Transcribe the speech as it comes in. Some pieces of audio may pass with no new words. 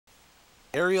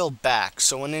aerial back.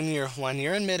 So when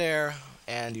you're in midair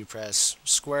and you press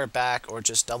square back or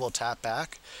just double tap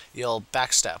back, you'll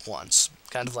backstep once,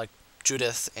 kind of like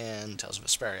Judith in Tales of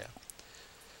Vesperia.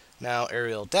 Now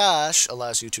aerial dash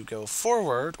allows you to go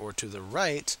forward or to the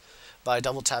right by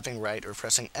double tapping right or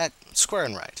pressing X, square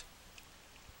and right.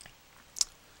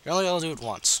 You're only able to do it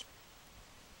once.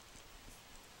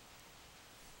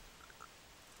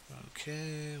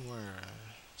 Okay, where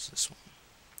is this one?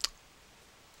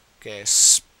 Okay,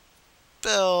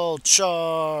 spell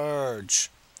charge.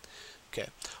 Okay,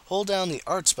 hold down the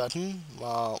arts button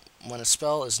when a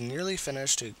spell is nearly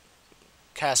finished to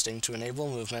casting to enable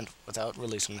movement without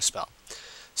releasing the spell.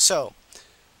 So,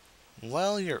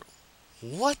 while you're...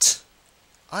 What?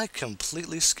 I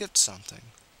completely skipped something.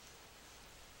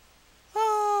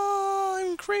 Ah,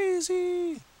 I'm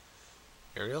crazy.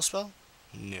 Aerial spell?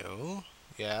 No.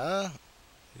 Yeah.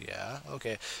 Yeah.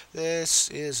 Okay. This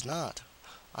is not.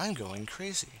 I'm going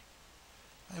crazy.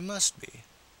 I must be.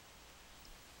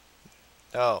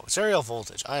 Oh, it's aerial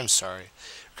voltage. I'm sorry.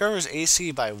 Recovers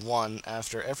AC by 1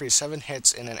 after every 7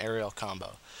 hits in an aerial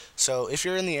combo. So if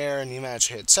you're in the air and you manage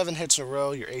to hit 7 hits in a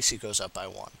row, your AC goes up by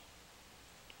 1.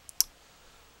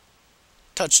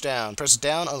 Touchdown. Press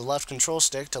down on the left control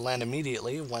stick to land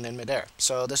immediately when in midair.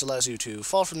 So this allows you to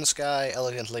fall from the sky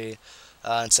elegantly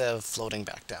instead of floating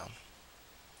back down.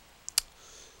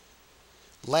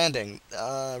 Landing.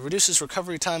 Reduces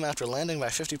recovery time after landing by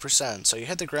 50%. So you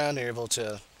hit the ground and you're able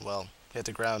to, well, hit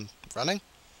the ground running?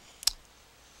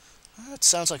 That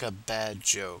sounds like a bad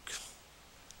joke.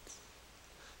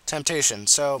 Temptation.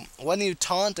 So when you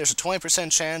taunt, there's a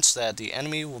 20% chance that the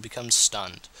enemy will become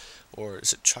stunned. Or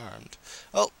is it charmed?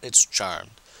 Oh, it's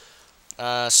charmed.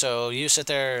 So you sit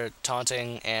there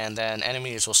taunting, and then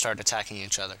enemies will start attacking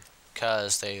each other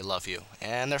because they love you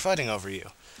and they're fighting over you.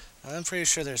 I'm pretty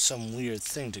sure there's some weird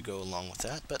thing to go along with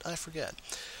that, but I forget.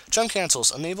 Jump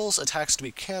cancels enables attacks to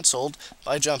be cancelled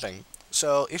by jumping.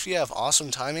 So if you have awesome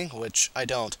timing, which I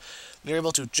don't, you're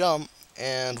able to jump,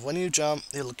 and when you jump,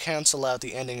 it'll cancel out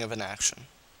the ending of an action.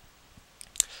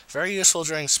 Very useful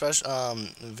during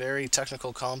very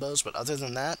technical combos, but other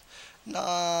than that,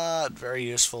 not very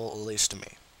useful, at least to me.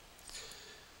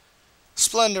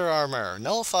 Splendor Armor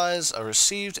nullifies a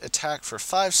received attack for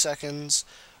 5 seconds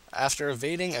after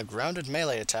evading a grounded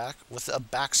melee attack with a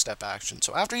backstep action.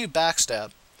 So after you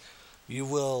backstep, you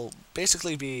will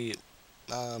basically be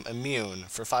immune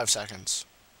for 5 seconds.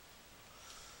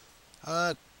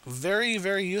 Very,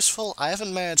 very useful. I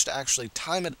haven't managed to actually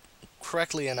time it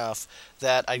correctly enough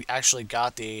that I actually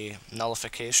got the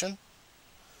nullification.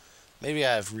 Maybe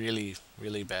I have really,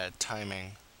 really bad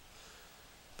timing,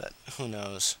 but who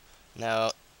knows.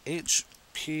 Now,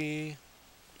 HP...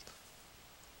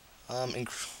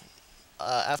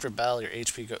 after battle, your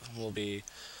HP will be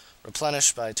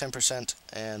replenished by 10%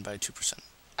 and by 2%.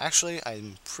 Actually,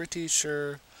 I'm pretty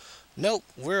sure... Nope,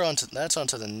 that's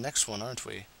onto the next one, aren't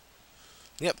we?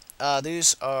 Yep,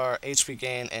 these are HP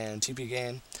gain and TP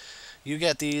gain. You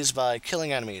get these by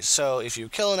killing enemies. So if you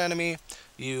kill an enemy,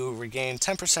 you regain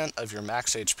 10% of your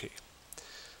max HP.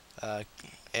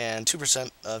 And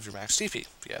 2% of your max TP,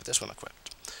 if you have this one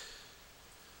equipped.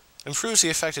 Improves the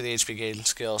effect of the HP gain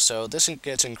skill, so this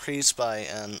gets increased by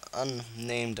an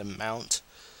unnamed amount,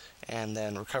 and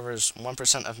then recovers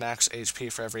 1% of max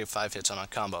HP for every 5 hits on a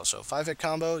combo. So 5-hit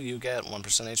combo, you get 1%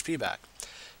 HP back.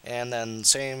 And then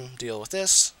same deal with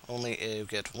this, only you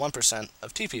get 1%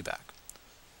 of TP back.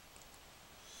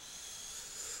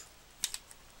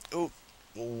 Oh,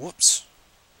 whoops.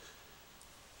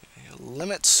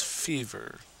 Limits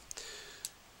Fever.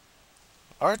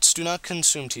 Arts do not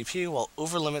consume TP while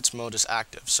over limits mode is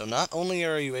active. So not only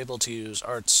are you able to use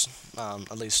arts,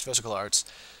 at least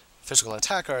physical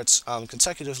attack arts,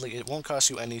 consecutively, it won't cost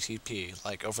you any TP,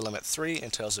 like over limit 3 in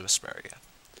Tales of Vesperia.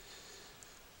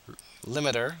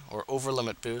 Limiter, or over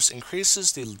limit boost,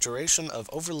 increases the duration of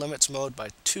over limits mode by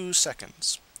 2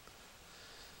 seconds.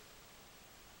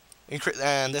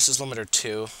 And this is limiter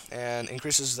 2, and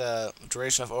increases the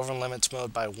duration of over limits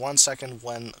mode by 1 second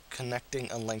when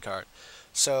connecting a link art.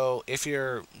 So if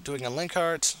you're doing a link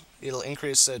art, it'll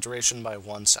increase the duration by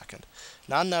 1 second.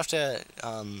 Not enough to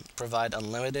provide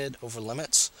unlimited over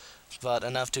limits, but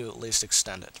enough to at least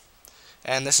extend it.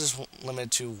 And this is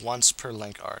limited to once per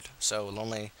link art, so it'll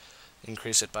only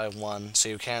increase it by 1, so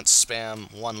you can't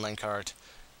spam one link art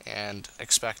and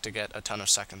expect to get a ton of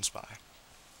seconds by.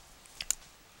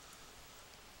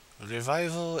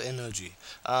 Revival Energy.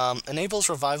 Enables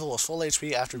revival with full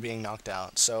HP after being knocked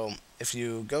out. So if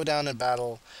you go down in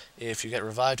battle, if you get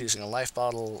revived using a life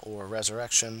bottle or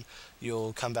resurrection,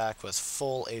 you'll come back with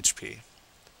full HP.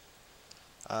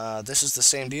 This is the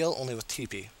same deal, only with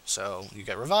TP. So you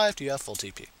get revived, you have full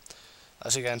TP.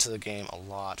 Lets you get into the game a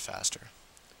lot faster.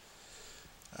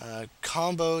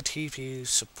 Combo TP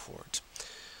support.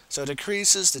 So it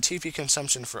decreases the TP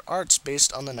consumption for arts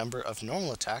based on the number of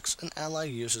normal attacks an ally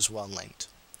uses while linked.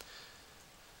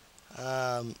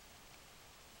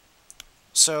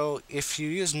 So if you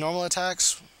use normal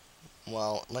attacks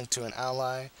while linked to an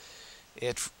ally,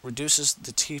 it reduces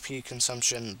the TP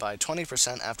consumption by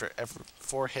 20% after every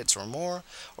 4 hits or more,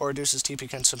 or reduces TP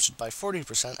consumption by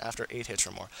 40% after 8 hits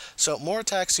or more. So more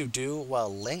attacks you do while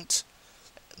linked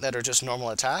that are just normal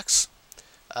attacks,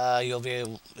 you'll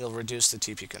reduce the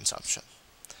TP consumption.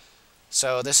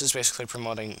 So this is basically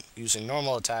promoting using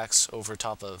normal attacks over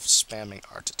top of spamming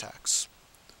art attacks.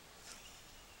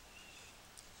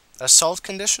 Assault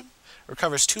condition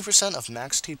recovers 2% of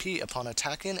max TP upon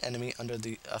attacking an enemy under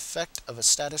the effect of a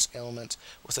status ailment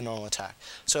with a normal attack.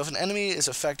 So if an enemy is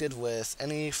affected with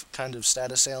any kind of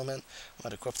status ailment, I'm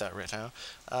going to equip that right now,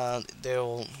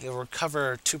 they'll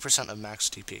recover 2% of max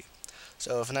TP.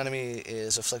 So if an enemy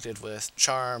is afflicted with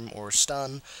charm or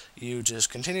stun, you just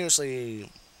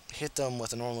continuously hit them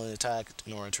with a normal attack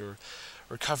in order to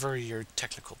recover your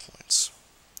technical points.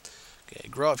 Okay,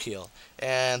 grow up heal.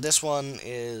 And this one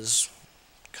is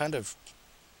kind of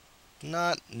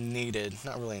not needed,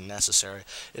 not really necessary.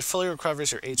 It fully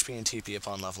recovers your HP and TP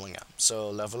upon leveling up. So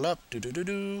level up,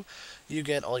 you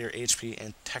get all your HP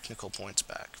and technical points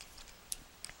back.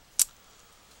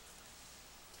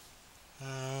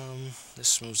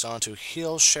 This moves on to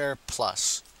Heal Share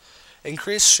Plus.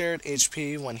 Increase shared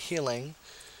HP when healing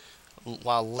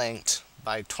while linked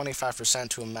by 25%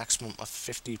 to a maximum of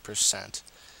 50%.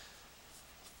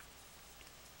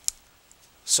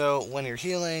 So when you're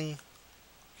healing,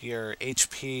 your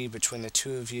HP between the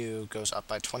two of you goes up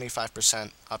by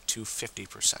 25% up to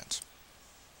 50%.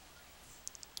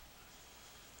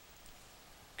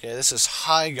 Okay, this is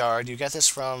High Guard. You get this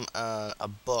from a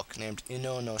book named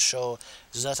Ino no Sho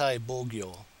Zatai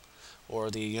Bogyo,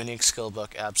 or the unique skill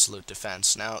book Absolute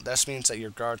Defense. Now, this means that your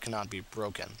guard cannot be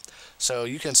broken. So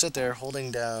you can sit there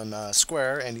holding down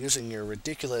square, and using your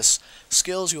ridiculous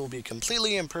skills, you will be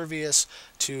completely impervious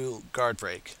to guard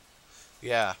break.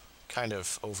 Yeah, kind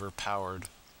of overpowered.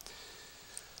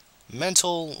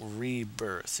 Mental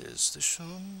Rebirth. Is this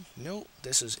shown? No,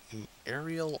 this is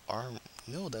Aerial Armor.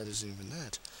 No, that isn't even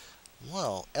that.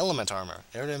 Well, Element Armor.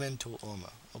 Elemental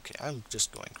Armor. Okay, I'm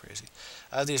just going crazy.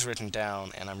 I have these written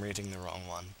down, and I'm reading the wrong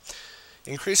one.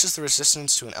 Increases the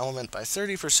resistance to an element by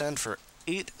 30% for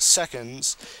 8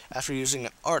 seconds after using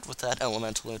an art with that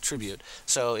elemental attribute.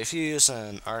 So if you use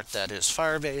an art that is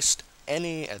fire-based,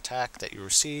 any attack that you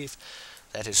receive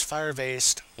that is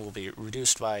fire-based will be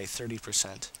reduced by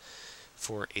 30%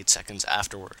 for 8 seconds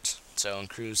afterwards. So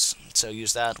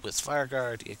use that with Fire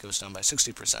Guard, it goes down by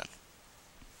 60%.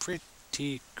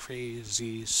 Pretty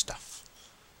crazy stuff.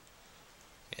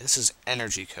 Okay, this is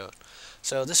Energy Coat.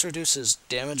 So this reduces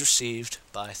damage received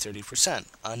by 30%.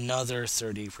 Another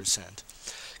 30%.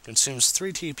 Consumes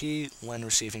 3 TP when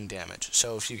receiving damage.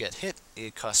 So if you get hit,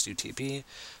 it costs you TP,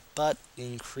 but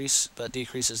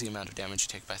decreases the amount of damage you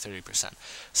take by 30%.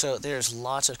 So there's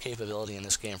lots of capability in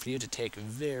this game for you to take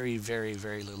very, very,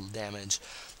 very little damage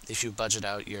if you budget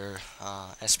out your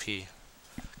SP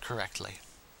correctly.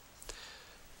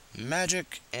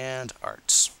 Magic and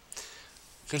Arts.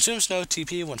 Consumes no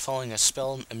TP when following a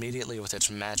spell immediately with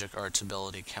its Magic Arts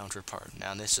ability counterpart.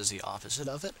 Now this is the opposite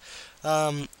of it.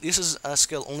 This is a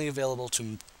skill only available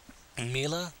to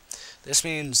Mila. This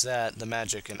means that the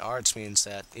Magic and Arts means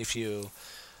that if you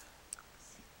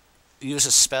use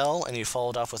a spell and you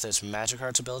follow it up with its Magic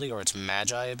Arts ability or its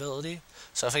Magi ability,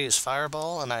 so if I use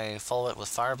Fireball and I follow it with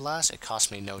Fire Blast, it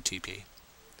costs me no TP.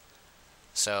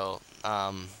 So,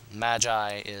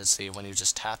 Magi is when you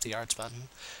just tap the Arts button,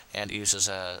 and it uses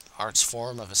a Arts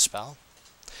form of a spell.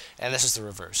 And this is the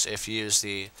reverse. If you use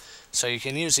so you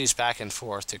can use these back and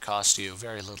forth to cost you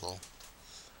very little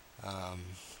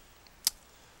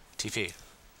TP.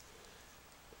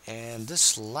 And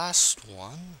this last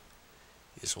one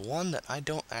is one that I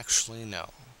don't actually know.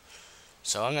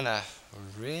 So I'm gonna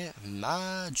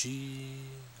Magi.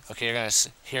 Okay, you're gonna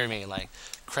hear me like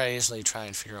crazily try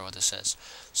and figure out what this is.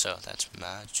 So that's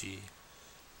Magi.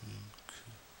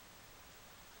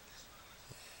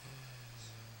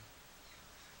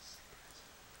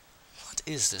 What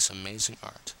is this amazing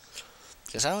art?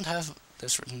 Because I don't have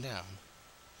this written down.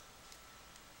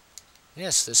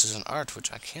 Yes, this is an art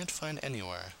which I can't find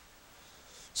anywhere.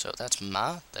 So that's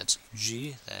that's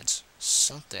G, that's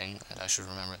something that I should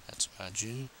remember. That's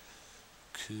Majin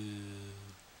Ku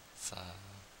Fa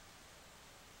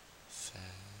Fe.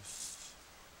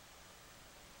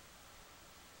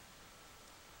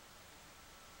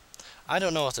 I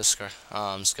don't know what this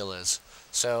skill is.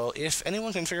 So if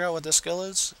anyone can figure out what this skill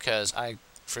is, because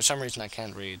for some reason I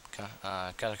can't read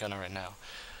Katakana right now,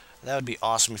 that would be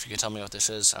awesome if you could tell me what this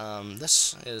is.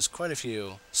 This is quite a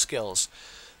few skills,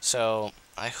 so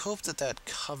I hope that that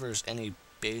covers any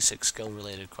basic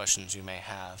skill-related questions you may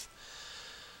have.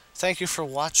 Thank you for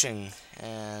watching,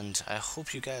 and I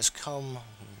hope you guys come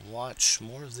watch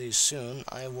more of these soon.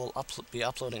 I will be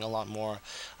uploading a lot more.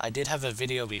 I did have a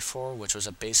video before, which was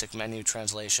a basic menu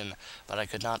translation, but I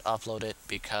could not upload it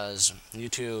because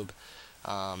YouTube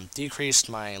decreased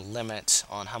my limit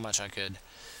on how much I could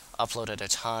upload at a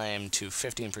time to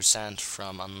 15%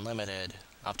 from unlimited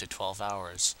up to 12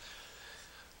 hours.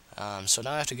 So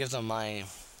now I have to give them my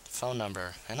phone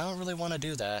number, and I don't really want to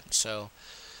do that, so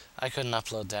I couldn't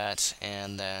upload that,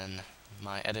 and then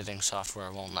my editing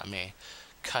software won't let me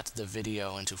cut the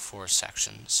video into 4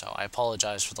 sections, so I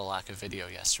apologize for the lack of video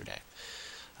yesterday.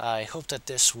 I hope that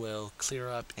this will clear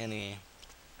up any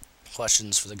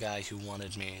questions for the guy who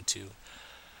wanted me to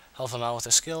help him out with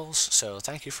the skills, so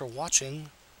thank you for watching.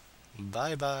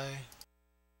 Bye bye.